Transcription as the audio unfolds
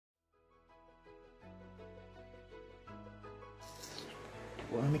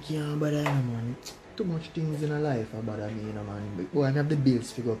Boy, I can't bother you, man. Too much things in a life are bother me, man. But, boy, I have the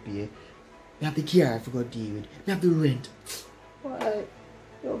bills to go pay. I have the car to go deal with. I have the rent. Boy,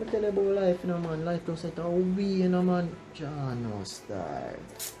 you ever tell you about life, man. Life don't set how we, man. John, no style.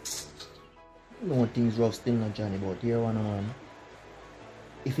 No things rough still, not Johnny, but here one, man.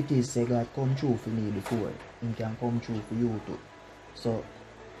 If it is, say God come true for me before, He can come true for you too. So,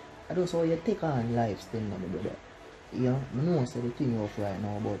 I don't saw you take on life still, my brother. Yeah, I know say the thing rough right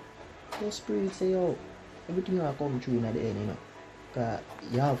now, but your spirit say, yo, everything will come true in the end, Because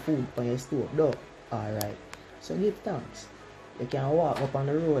you have food for your stove, though. Alright. So give thanks. You can walk up on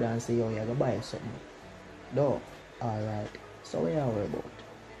the road and say, yo, you're going to buy something. Though. Alright. So what you worry about?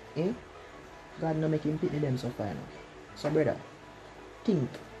 Eh? God not making pity them so far now. So brother, think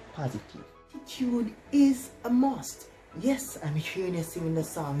positive. Attitude is a must. Yes, I'm hearing you singing the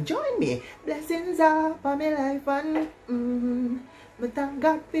song. Join me. Blessings are for my life and but thank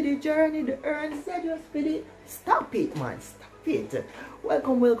God for the journey, the earn said just for the stop it, man. Stop it.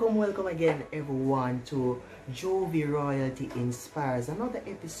 Welcome again everyone to Jovi Royalty Inspires. Another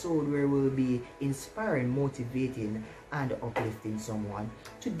episode where we'll be inspiring, motivating and uplifting someone.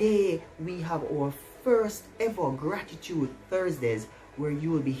 Today we have our first ever Gratitude Thursdays, where you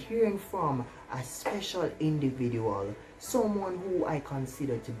will be hearing from a special individual, someone who I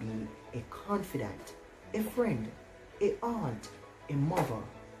consider to be a confidant, a friend, a aunt, a mother,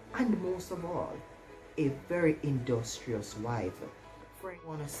 and most of all, a very industrious wife. Friend, I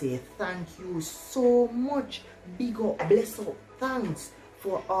want to say thank you so much. Big up, bless up, thanks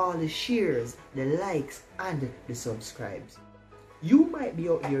for all the shares, the likes, and the subscribes. You might be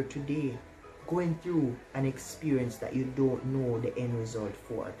out there today going through an experience that you don't know the end result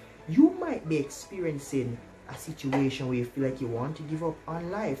for. You might be experiencing a situation where you feel like you want to give up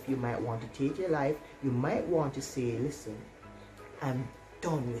on life. You might want to take your life. You might want to say, listen, I'm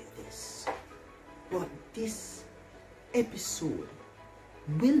done with this. But this episode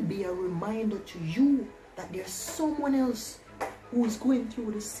will be a reminder to you that there's someone else who is going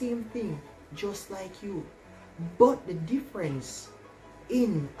through the same thing just like you. But the difference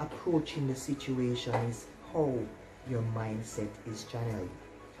in approaching the situation is how your mindset is channeled.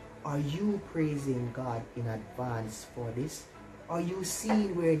 Are you praising God in advance for this? Are you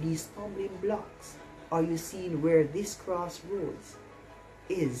seeing where these stumbling blocks? Are you seeing where this crossroads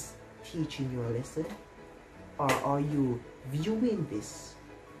is teaching you a lesson? Or are you viewing this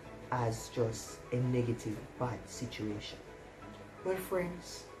as just a negative, bad situation? Well,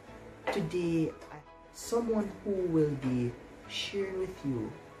 friends, today someone who will be sharing with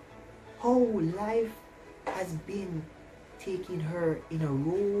you how life has been taking her in a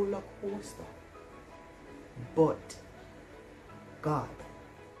roller coaster, but God.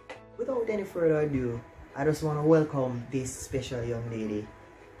 Without any further ado, I just want to welcome this special young lady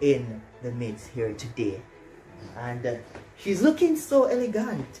in the midst here today, and she's looking so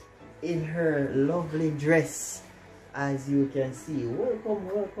elegant in her lovely dress. As you can see,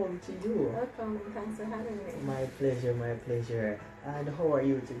 welcome to you. Welcome, thanks for having me. My pleasure. And how are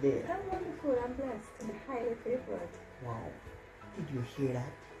you today? I'm wonderful, I'm blessed, and highly favored. Wow, did you hear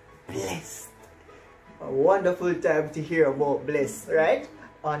that? Blessed. A wonderful time to hear about blessed, right?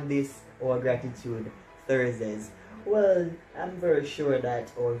 On this, our Gratitude Thursdays. Well, I'm very sure that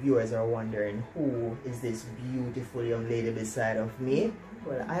our viewers are wondering, who is this beautiful young lady beside of me?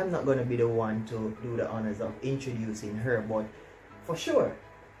 Well, I am not going to be the one to do the honors of introducing her, but for sure,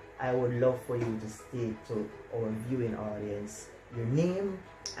 I would love for you to state to our viewing audience your name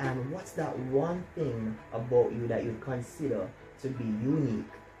and what's that one thing about you that you consider to be unique,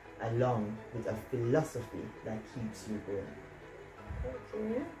 along with a philosophy that keeps you going.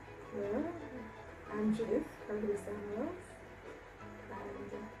 Okay, well, I'm Judith Samuels,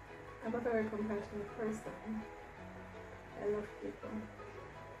 and I'm a very compassionate person. I love people.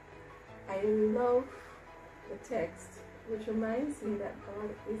 I love the text, which reminds me that God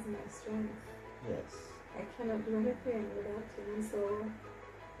is my strength. Yes. I cannot do anything without Him, so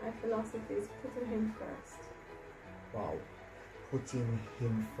my philosophy is putting Him first. Wow. Putting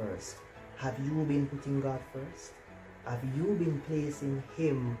Him first. Have you been putting God first? Have you been placing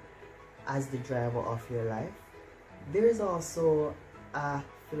Him as the driver of your life? There is also a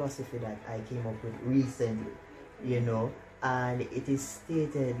philosophy that I came up with recently, and it is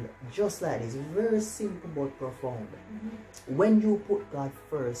stated just like this, very simple but profound. When you put God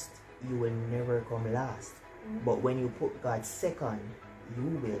first, you will never come last. But when you put God second, you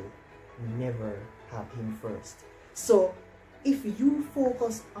will never have Him first. So if you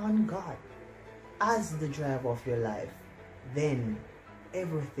focus on God as the driver of your life, then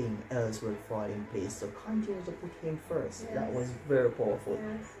everything else will fall in place. So continue to put him first. Yes. That was very powerful.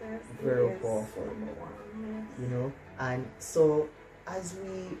 Yes, Very he is powerful. number one. Yes. You know, and so as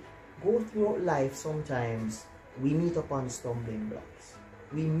we go throughout life, sometimes we meet up on stumbling blocks.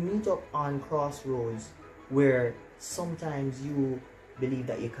 We meet up on crossroads where sometimes you believe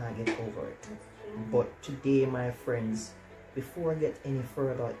that you can't get over it. But today, my friends, before I get any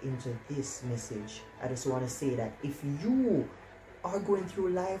further into this message, I just want to say that if you are going through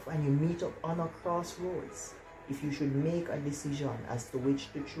life and you meet up on a crossroads, if you should make a decision as to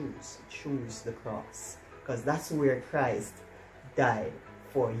which to choose the cross, because that's where Christ died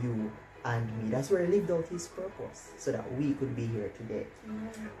for you and me. That's where he lived out his purpose so that we could be here today.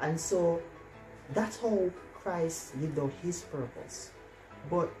 And so that's how Christ lived out his purpose.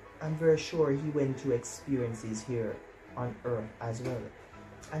 But I'm very sure he went through experiences here on earth as well.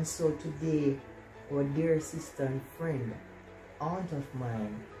 And so today, our dear sister and friend, aunt of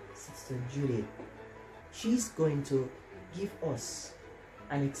mine, Sister Judith, she's going to give us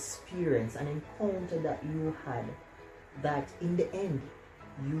an experience, an encounter that you had, that in the end,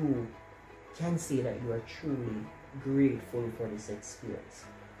 you can say that you are truly grateful for this experience.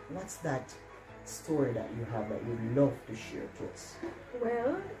 What's that story that you have that you'd love to share to us?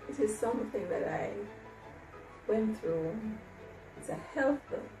 Well, it is something that I went through. It's a health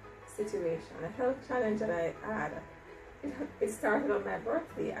situation, a health challenge that I had. It started on my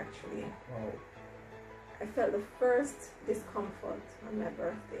birthday, actually. Wow. I felt the first discomfort on my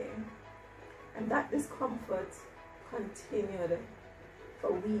birthday, and that discomfort continued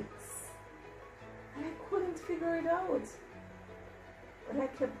for weeks, and I couldn't figure it out. But I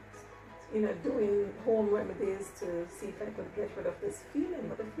kept, doing home remedies to see if I could get rid of this feeling,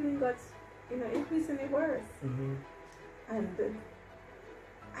 but the feeling got, increasingly worse. And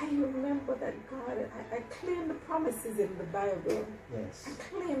I remember that God, I claim the promises in the Bible. Yes. I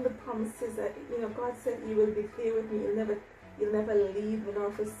claim the promises that, God said, you will be there with me. You'll never leave me nor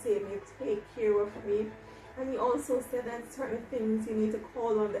forsake me. Take care of me. And he also said that certain things you need to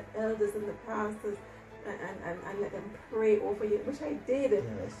call on the elders and the pastors and let them pray over you, which I did.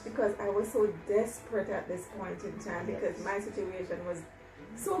 Yes. Because I was so desperate at this point in time, because my situation was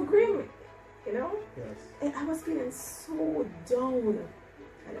so grim, Yes. And I was feeling so down.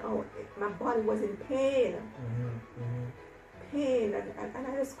 And my body was in pain. Pain, and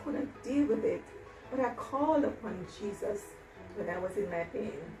I just couldn't deal with it. But I called upon Jesus when I was in my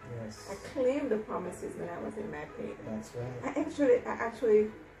pain. Yes. I claimed the promises when I was in my pain. That's right. I actually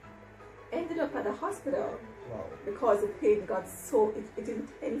ended up at the hospital. Wow. Because the pain got so, it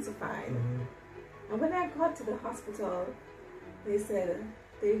intensified. And when I got to the hospital, they said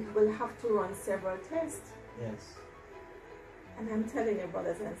they will have to run several tests. Yes. And I'm telling you,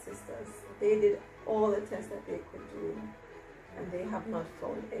 brothers and sisters, they did all the tests that they could do, and they have not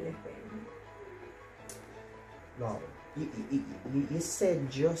found anything. Wow. You said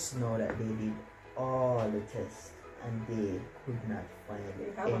just now that they did all the tests and they could not find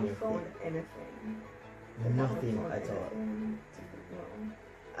They haven't anything. found anything. Nothing at all. No.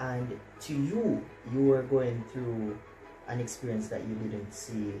 And to you were going through an experience that you didn't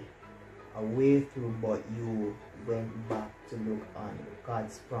see a way through, but you went back to look on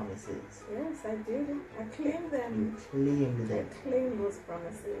God's promises. Yes, I did. I claimed them. You claimed them. I claimed those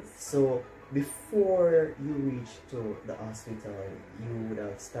promises. So before you reached to the hospital, you would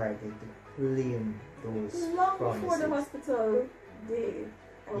have started to claim those Long promises. before the hospital day,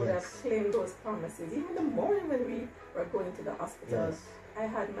 I would have Yes. claimed those promises. Even the morning when we were going to the hospital, Yes. I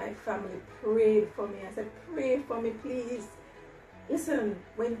had my family prayed for me. I said, pray for me, please. Listen,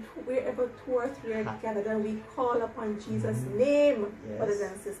 wherever 2 or 3 are gathered and we call upon Jesus' name, Yes. brothers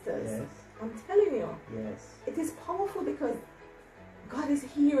and sisters, Yes. I'm telling you, Yes. it is powerful because God is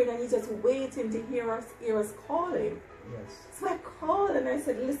hearing and He's just waiting to hear us calling. Yes. So I called and I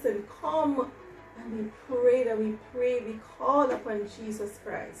said, listen, come. And we prayed and we prayed. We called upon Jesus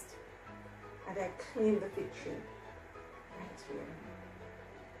Christ. And I claimed the victory right here.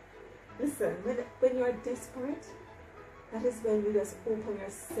 Listen, when you are desperate, that is when you just open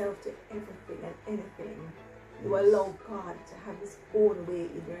yourself to everything and anything. You allow God to have His own way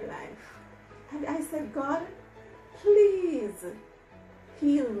in your life. And I said, God, please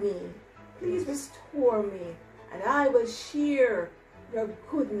heal me. Please restore me. And I will share your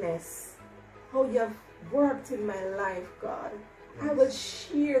goodness, how you have worked in my life, God. Yes. I will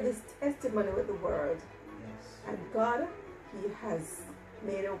share this testimony with the world. Yes. And God, He has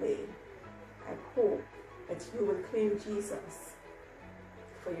made a way. I hope that you will claim Jesus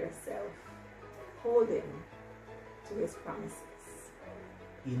for yourself. Hold Him to His promises.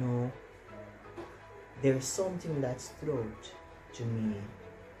 You know, there's something that's throughout to me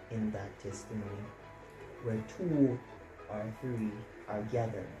in that testimony. Where 2 or 3 are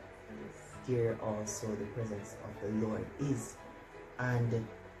gathered, there also the presence of the Lord is. And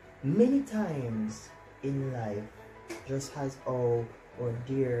many times in life, just as our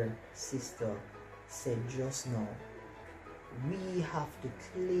dear sister said just now, we have to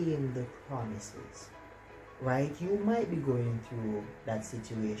claim the promises, right? You might be going through that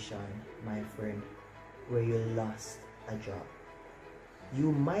situation, my friend, where you lost a job.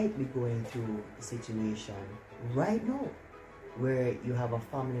 You might be going through a situation right now where you have a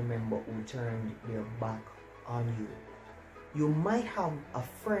family member who turned their back on you. You might have a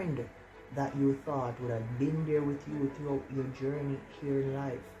friend that you thought would have been there with you throughout your journey here in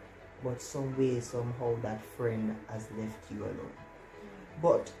life, but some way, somehow, that friend has left you alone.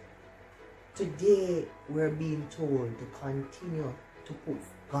 But today, we're being told to continue to put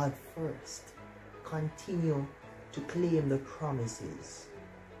God first. Continue to claim the promises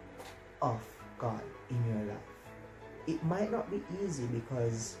of God in your life. It might not be easy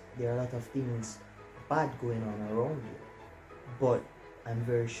because there are a lot of things bad going on around you, but I'm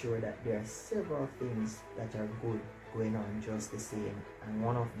very sure that there are several things that are good going on just the same, and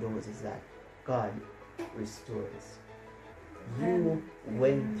one of those is that God restores. You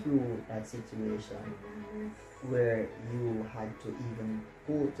went through that situation where you had to even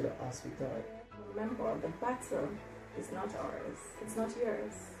go to the hospital. Remember, the battle is not ours, it's not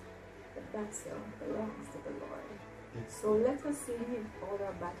yours. The battle belongs to the Lord. So let us leave all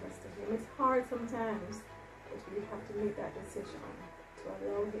our battles to Him. It's hard sometimes, but we have to make that decision to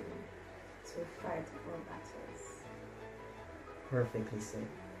allow Him to fight our battles. Perfectly said.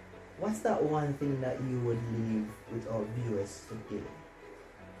 What's that one thing that you would leave with our viewers today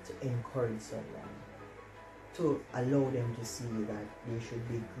to encourage someone, to allow them to see that they should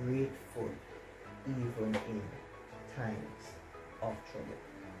be grateful even in times of trouble?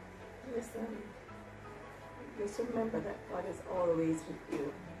 Listen, just remember that God is always with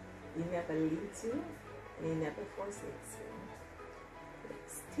you. He never leaves you and He never forsakes you.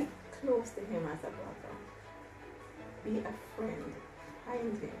 Stick close to Him as a brother. Be a friend.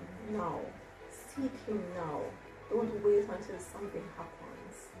 Find Him now. Seek Him now. Don't wait until something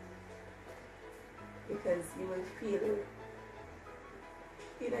happens, because you will feel,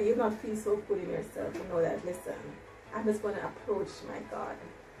 you'll not feel so good in yourself to know that, listen, I'm just going to approach my God,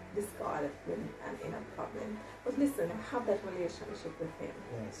 this God, when I'm in a problem. But listen, have that relationship with Him.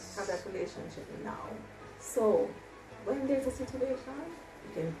 Yes. Have that relationship now. So when there's a situation,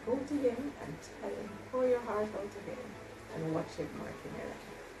 you can go to Him and tell Him, pour your heart out to Him, and watch Him work in your life.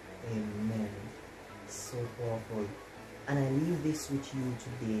 Amen. So powerful. And I leave this with you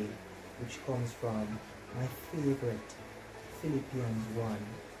today, which comes from my favorite, Philippians 1,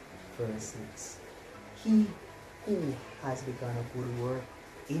 verse 6. He who has begun a good work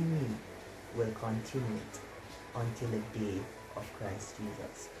in me will continue it until the day of Christ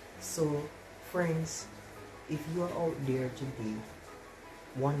Jesus. So, friends, if you are out there today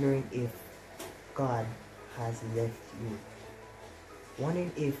wondering if God has left you,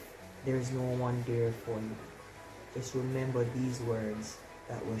 wondering if there's no one there for you, just remember these words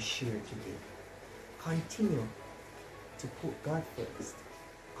that were shared today. Continue to put God first.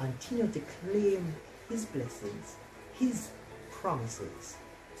 Continue to claim His blessings, His promises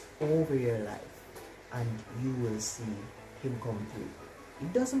over your life, and you will see Him come through.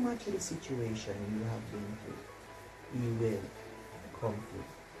 It doesn't matter the situation you have been through, He will come through.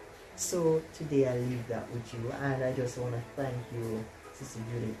 So today I leave that with you, and I just want to thank you, Sister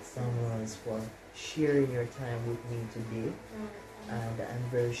Judith Samuels, for sharing your time with me today. And I'm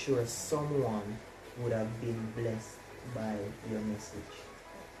very sure someone would have been blessed by your message.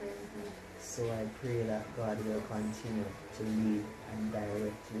 So I pray that God will continue to lead and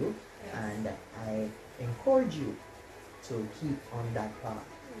direct you, and I encourage you to keep on that path.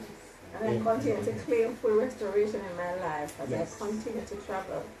 And I continue to claim full restoration in my life as Yes. I continue to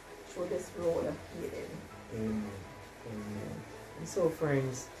travel through this road of healing. Amen. Amen. And so,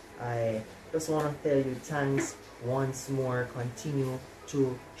 friends, I just want to tell you thanks once more. Continue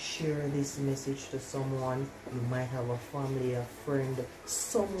to share this message to someone. You might have a family, a friend,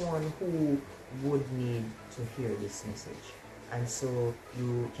 someone who would need to hear this message. And so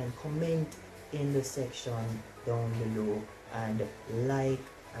you can comment in the section down below and like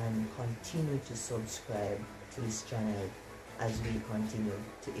and continue to subscribe to this channel as we continue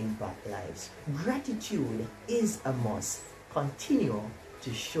to impact lives. Gratitude is a must. Continue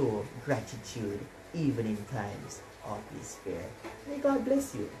to show gratitude even in times of despair. May God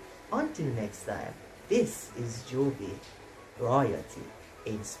bless you. Until next time, this is Jovi. Royalty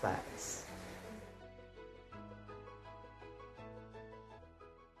inspires.